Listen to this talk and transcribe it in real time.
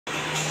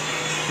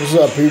What's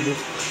up, people?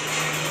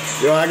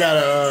 Yo, I got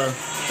a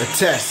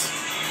test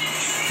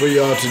for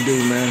y'all to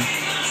do, man.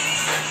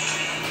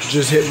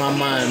 Just hit my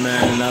mind,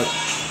 man, and I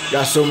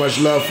got so much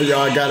love for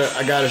y'all. I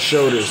gotta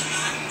show this.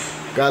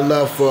 Got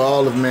love for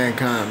all of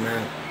mankind,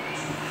 man.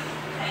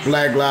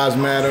 Black Lives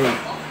Matter.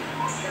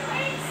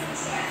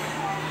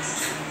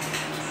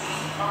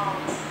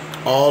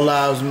 All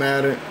lives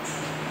matter.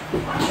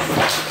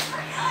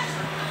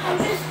 I'm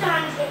just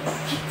trying to get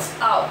kids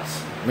out.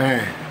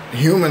 Man,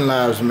 human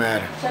lives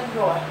matter. Shut the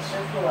door.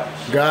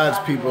 God's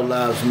people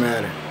lives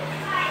matter.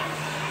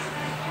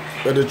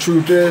 But the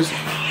truth is,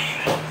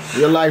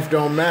 your life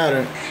don't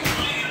matter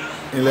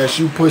unless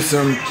you put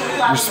some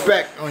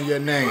respect on your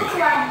name.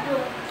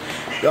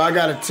 Yo, I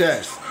got a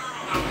test.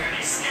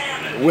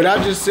 What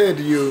I just said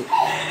to you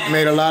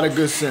made a lot of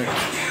good sense.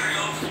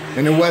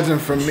 And it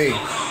wasn't from me.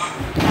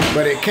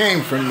 But it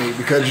came from me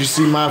because you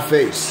see my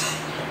face.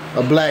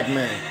 A black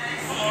man.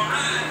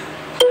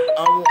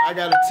 I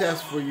got a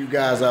test for you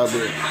guys out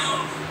there.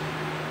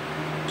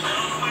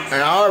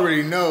 And I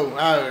already know.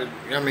 I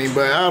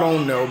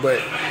don't know,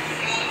 but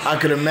I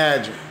could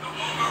imagine.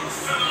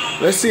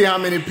 Let's see how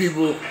many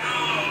people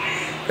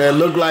that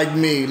look like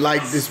me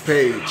like this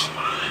page,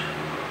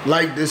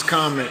 like this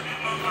comment.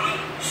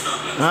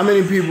 How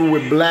many people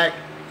with black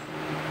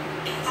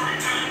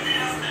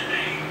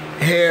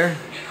hair,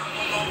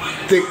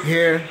 thick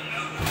hair,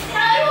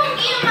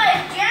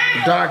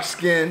 dark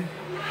skin,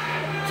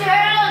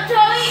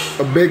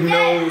 a big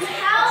nose?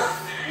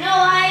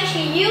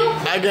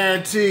 I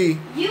guarantee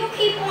you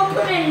keep on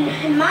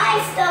putting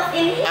my stuff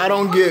in his I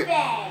don't get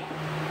bag.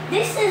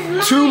 This is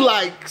mine 2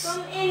 likes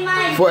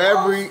for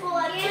every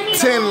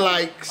 10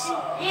 likes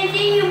and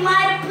then you might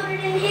have put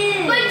it in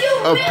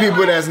his. of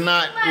people that's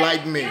not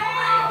like me.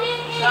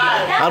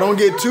 I don't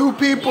get 2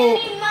 people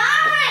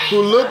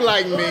who look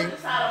like me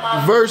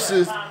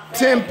versus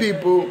 10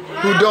 people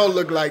who don't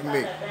look like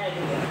me.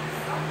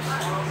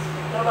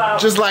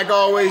 Just like I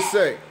always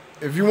say,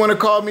 if you want to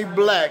call me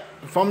black,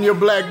 if I'm your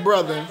black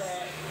brother,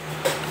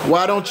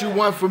 why don't you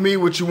want for me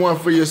what you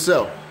want for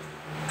yourself?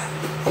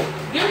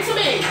 Give it to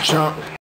me. Chump.